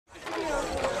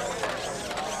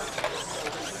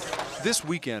This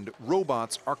weekend,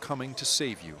 robots are coming to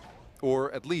save you.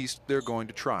 Or at least they're going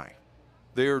to try.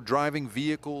 They're driving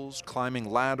vehicles, climbing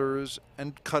ladders,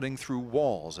 and cutting through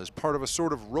walls as part of a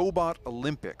sort of robot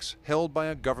Olympics held by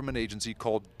a government agency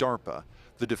called DARPA,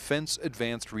 the Defense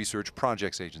Advanced Research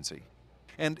Projects Agency.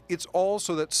 And it's all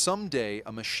so that someday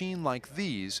a machine like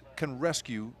these can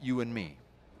rescue you and me.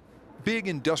 Big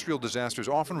industrial disasters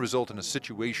often result in a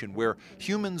situation where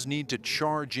humans need to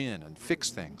charge in and fix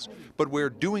things, but where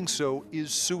doing so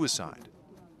is suicide.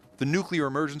 The nuclear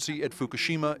emergency at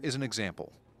Fukushima is an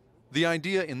example. The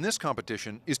idea in this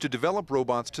competition is to develop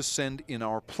robots to send in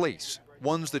our place,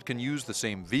 ones that can use the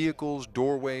same vehicles,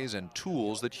 doorways, and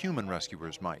tools that human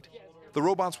rescuers might. The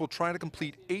robots will try to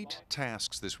complete 8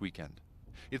 tasks this weekend.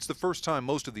 It's the first time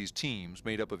most of these teams,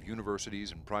 made up of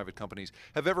universities and private companies,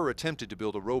 have ever attempted to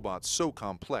build a robot so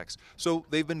complex, so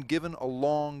they've been given a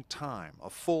long time, a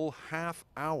full half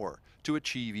hour, to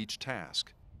achieve each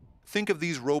task. Think of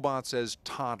these robots as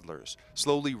toddlers,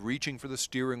 slowly reaching for the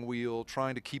steering wheel,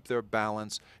 trying to keep their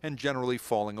balance, and generally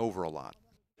falling over a lot.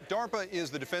 DARPA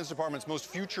is the Defense Department's most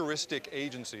futuristic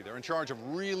agency. They're in charge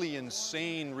of really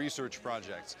insane research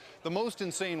projects. The most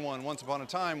insane one, once upon a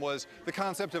time, was the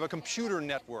concept of a computer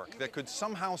network that could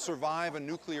somehow survive a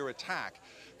nuclear attack.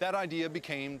 That idea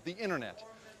became the internet.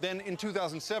 Then in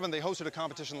 2007, they hosted a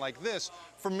competition like this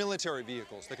for military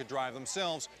vehicles that could drive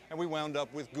themselves, and we wound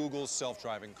up with Google's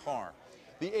self-driving car.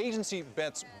 The agency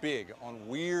bets big on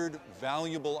weird,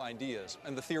 valuable ideas,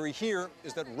 and the theory here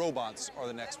is that robots are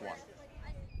the next one.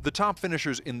 The top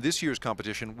finishers in this year's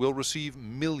competition will receive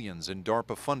millions in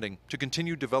DARPA funding to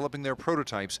continue developing their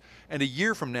prototypes, and a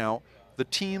year from now, the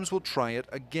teams will try it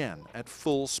again at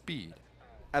full speed.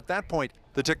 At that point,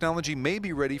 the technology may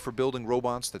be ready for building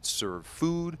robots that serve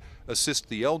food, assist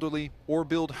the elderly, or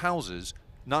build houses,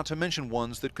 not to mention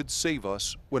ones that could save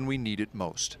us when we need it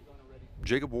most.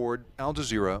 Jacob Ward, Al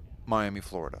Jazeera, Miami,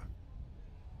 Florida.